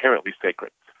 we're inherently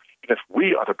sacred. And if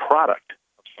we are the product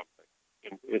of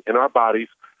something in our bodies,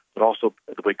 but also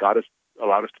the way God has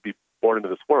allowed us to be born into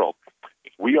this world.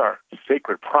 If we are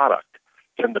sacred product,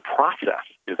 then the process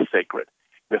is sacred.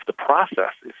 And if the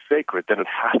process is sacred, then it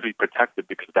has to be protected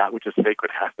because that which is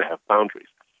sacred has to have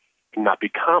boundaries and not be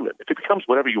common. If it becomes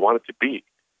whatever you want it to be,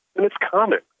 then it's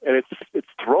common and it's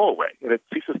throwaway and it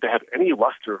ceases to have any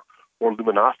luster or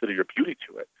luminosity or beauty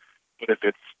to it. But if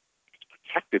it's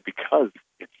protected because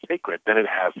it's sacred, then it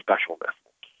has specialness.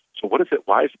 So what is it?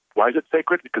 Why is it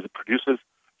sacred? Because it produces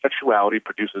sexuality,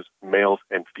 produces males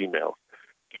and females.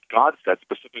 God said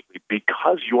specifically,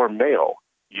 because you're male,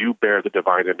 you bear the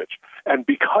divine image. And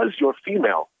because you're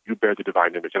female, you bear the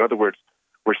divine image. In other words,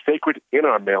 we're sacred in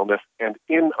our maleness and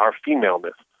in our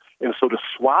femaleness. And so to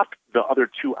swap the other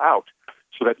two out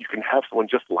so that you can have someone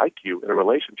just like you in a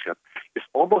relationship is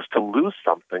almost to lose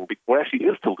something. Well, actually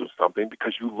is to lose something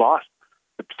because you lost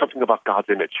something about God's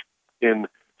image in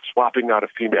swapping out a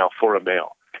female for a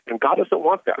male. And God doesn't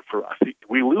want that for us.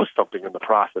 We lose something in the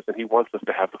process, and he wants us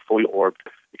to have the fully orbed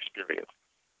experience.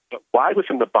 But why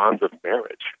within the bonds of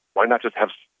marriage? Why not just have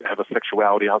a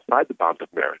sexuality outside the bonds of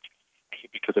marriage?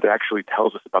 Because it actually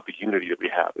tells us about the unity that we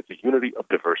have. It's a unity of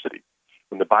diversity.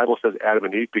 When the Bible says Adam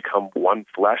and Eve become one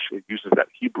flesh, it uses that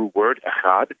Hebrew word,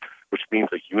 echad, which means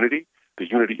a unity. The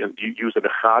unity, you use an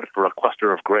echad for a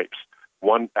cluster of grapes,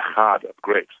 one echad of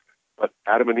grapes. But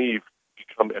Adam and Eve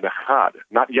become an echad,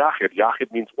 not yachid.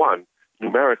 Yachid means one.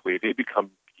 Numerically, they become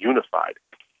unified.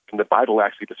 And the Bible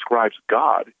actually describes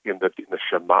God in the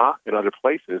Shema and other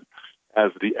places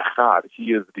as the echad.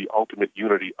 He is the ultimate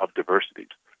unity of diversity.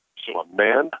 So a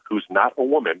man who's not a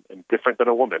woman and different than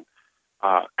a woman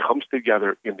comes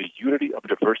together in the unity of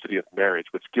diversity of marriage,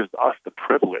 which gives us the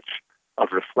privilege of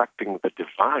reflecting the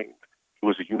divine, who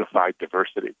is a unified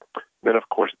diversity. And then, of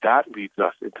course, that leads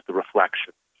us into the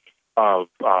reflection of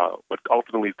what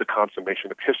ultimately is the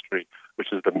consummation of history, which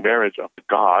is the marriage of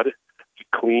God, the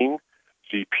clean,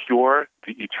 the pure,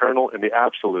 the eternal, and the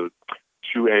absolute,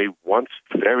 to a once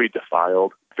very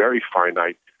defiled, very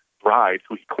finite bride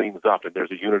who he cleans up, and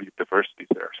there's a unity of diversity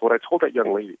there. So what I told that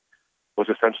young lady was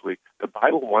essentially, the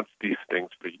Bible wants these things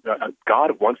for you.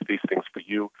 God wants these things for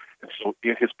you, and so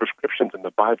in his prescriptions in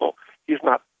the Bible, he's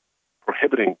not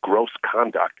prohibiting gross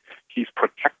conduct. He's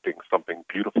protecting something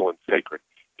beautiful and sacred.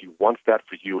 He wants that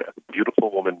for you as a beautiful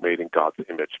woman made in God's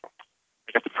image.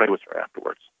 I got to pray with her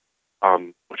afterwards,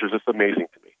 which was just amazing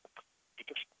to me.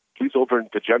 Please over into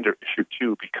the gender issue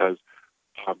too, because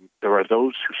there are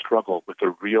those who struggle with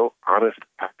a real, honest,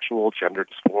 actual gender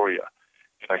dysphoria.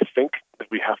 And I think that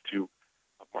we have to,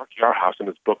 Mark Yarhouse in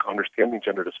his book, Understanding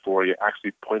Gender Dysphoria,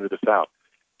 actually pointed this out.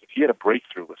 That he had a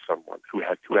breakthrough with someone who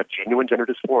had genuine gender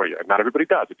dysphoria, and not everybody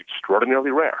does. It's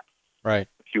extraordinarily rare. Right.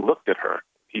 He looked at her.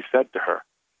 He said to her,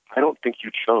 I don't think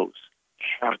you chose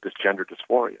to have this gender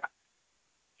dysphoria.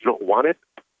 You don't want it?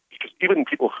 Because even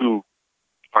people who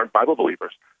aren't Bible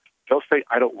believers, they'll say,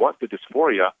 I don't want the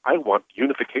dysphoria. I want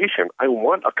unification. I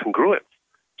want a congruence.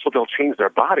 So they'll change their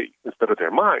body instead of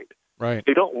their mind. Right.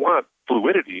 They don't want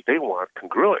fluidity. They want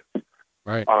congruence.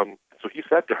 Right. So he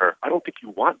said to her, I don't think you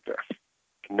want this.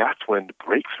 And that's when the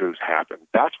breakthroughs happened.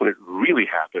 That's when it really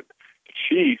happened.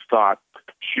 She thought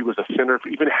she was a sinner for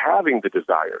even having the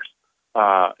desires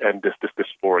and this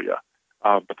dysphoria.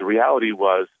 But the reality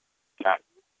was that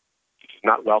it's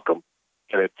not welcome,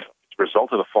 and it's a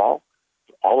result of the fall.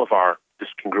 All of our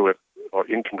discongruent or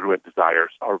incongruent desires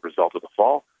are a result of the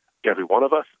fall, every one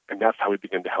of us, and that's how we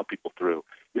begin to help people through,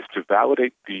 is to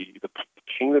validate the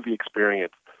pain of the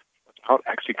experience without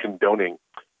actually condoning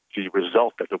the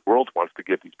result that the world wants to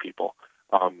give these people.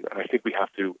 And I think we have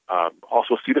to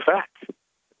also see the facts.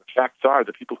 The facts are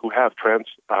that people who have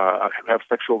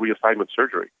sexual reassignment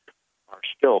surgery are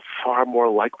still far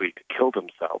more likely to kill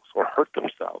themselves or hurt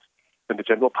themselves than the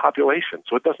general population.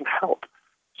 So it doesn't help.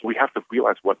 So we have to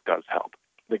realize what does help.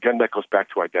 And again, that goes back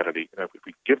to identity. And if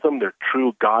we give them their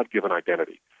true God-given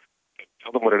identity, and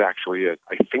tell them what it actually is,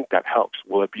 I think that helps.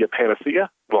 Will it be a panacea?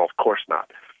 Well, of course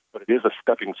not. But it is a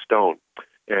stepping stone.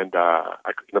 And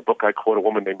in the book, I quote a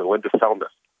woman named Melinda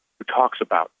Selmas, who talks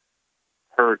about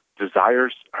her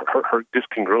desires, her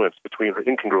incongruence, between her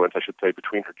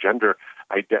gender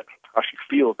identity, how she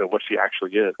feels and what she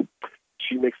actually is.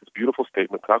 She makes this beautiful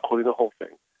statement, without quoting the whole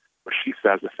thing, where she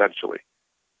says essentially,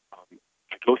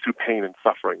 I go through pain and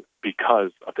suffering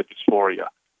because of the dysphoria,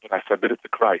 but I submit it to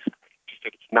Christ. She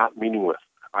said it's not meaningless.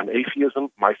 On atheism,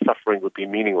 my suffering would be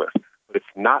meaningless, but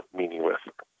it's not meaningless.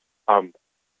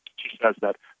 She says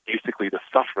that basically the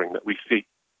suffering that we see,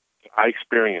 that I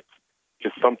experience,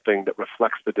 is something that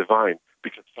reflects the divine,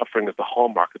 because suffering is the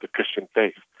hallmark of the Christian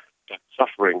faith. That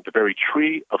suffering, the very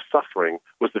tree of suffering,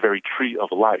 was the very tree of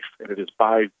life, and it is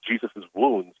by Jesus'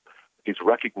 wounds that he's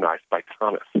recognized by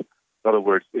Thomas. And so he says, In other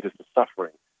words, it is the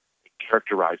suffering that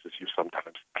characterizes you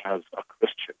sometimes as a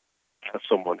Christian, as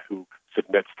someone who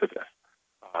submits to this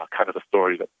kind of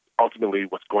authority, that ultimately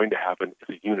what's going to happen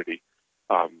is a unity,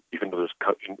 even though there's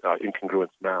incongruence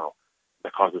now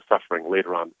that causes suffering.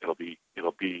 Later on, it'll be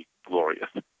glorious.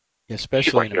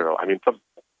 Especially hero. I mean,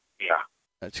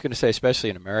 I was going to say, especially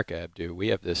in America, Abdu, we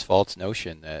have this false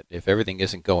notion that if everything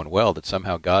isn't going well, that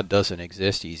somehow God doesn't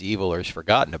exist, he's evil, or he's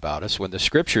forgotten about us, when the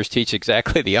scriptures teach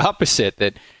exactly the opposite,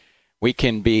 that we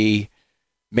can be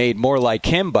made more like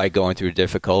him by going through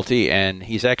difficulty, and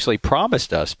he's actually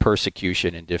promised us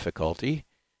persecution and difficulty,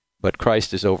 but Christ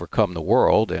has overcome the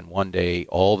world, and one day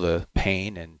all the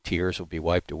pain and tears will be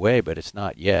wiped away, but it's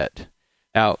not yet.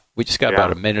 Now, we just got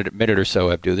about a minute or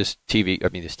so, Abdu. This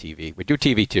TV, we do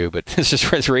TV too, but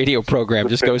this radio program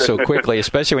just goes so quickly,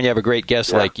 especially when you have a great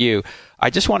guest like you. I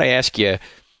just want to ask you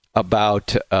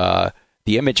about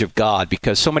the image of God,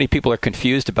 because so many people are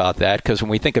confused about that, because when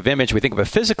we think of image, we think of a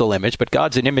physical image, but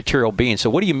God's an immaterial being. So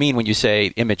what do you mean when you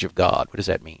say image of God? What does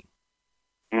that mean?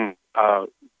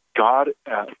 God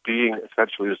being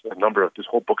essentially, there's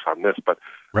whole books on this, but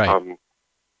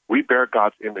we bear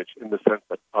God's image in the sense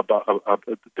that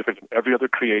different from every other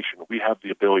creation, we have the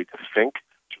ability to think,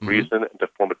 to reason, and to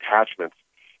form attachments,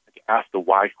 and to ask the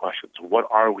why questions. What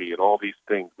are we in all these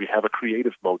things? We have a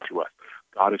creative mode to us.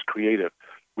 God is creative.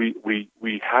 We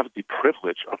have the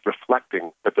privilege of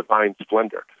reflecting the divine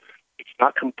splendor. It's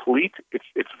not complete.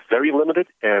 It's very limited,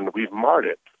 and we've marred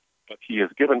it. But he has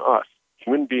given us,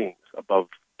 human beings, above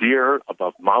deer,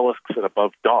 above mollusks, and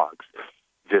above dogs,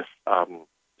 this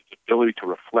ability to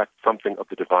reflect something of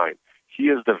the divine. He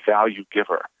is the value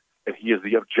giver, and he is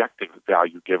the objective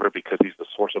value giver because he's the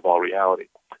source of all reality.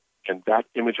 And that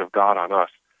image of God on us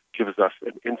gives us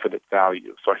an infinite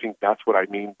value. So I think that's what I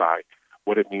mean by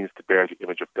what it means to bear the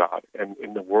image of God. And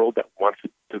in the world that wants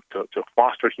to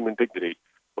foster human dignity,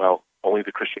 well, only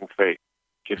the Christian faith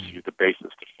gives you the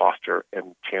basis to foster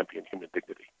and champion human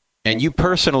dignity. And you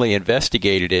personally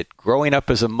investigated it. Growing up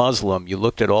as a Muslim, you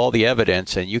looked at all the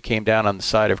evidence, and you came down on the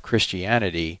side of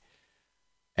Christianity.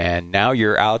 And now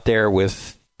you're out there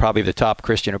with probably the top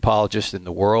Christian apologist in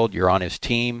the world. You're on his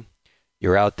team.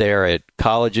 You're out there at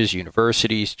colleges,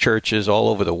 universities, churches all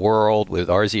over the world with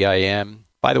RZIM.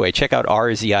 By the way, check out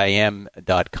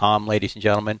rzim.com, ladies and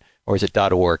gentlemen, or is it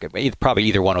 .org? Probably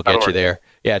either one will get you there.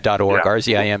 Yeah, .org,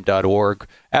 rzim.org.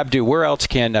 Abdu, where else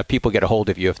can people get a hold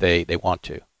of you if they want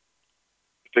to?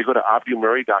 If they go to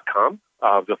abdumurray.com,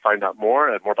 they'll find out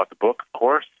more about the book, of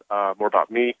course, more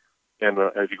about me. And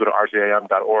if you go to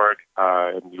rzim.org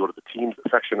and you go to the teams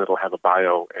section, it'll have a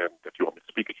bio. And if you want me to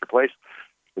speak at your place,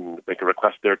 you can make a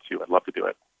request there too. I'd love to do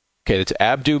it. Okay, that's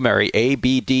Abdu Murray,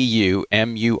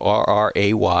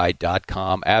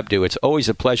 ABDUMURRAY.com. Abdu, it's always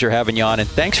a pleasure having you on, and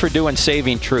thanks for doing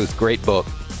Saving Truth. Great book.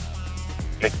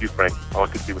 Thank you, Frank.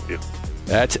 Always good to be with you.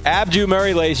 That's Abdu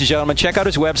Murray, ladies and gentlemen. Check out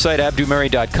his website,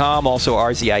 abdumurray.com, also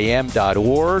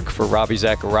rzim.org for Ravi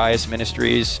Zacharias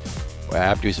Ministries. Well,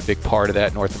 Abdu's a big part of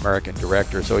that, North American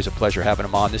director. It's always a pleasure having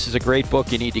him on. This is a great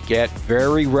book you need to get.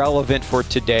 Very relevant for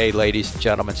today, ladies and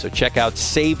gentlemen. So check out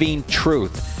Saving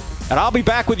Truth. And I'll be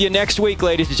back with you next week,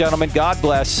 ladies and gentlemen. God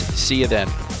bless. See you then.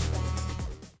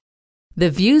 The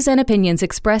views and opinions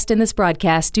expressed in this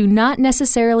broadcast do not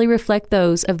necessarily reflect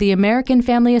those of the American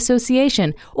Family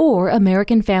Association or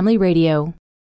American Family Radio.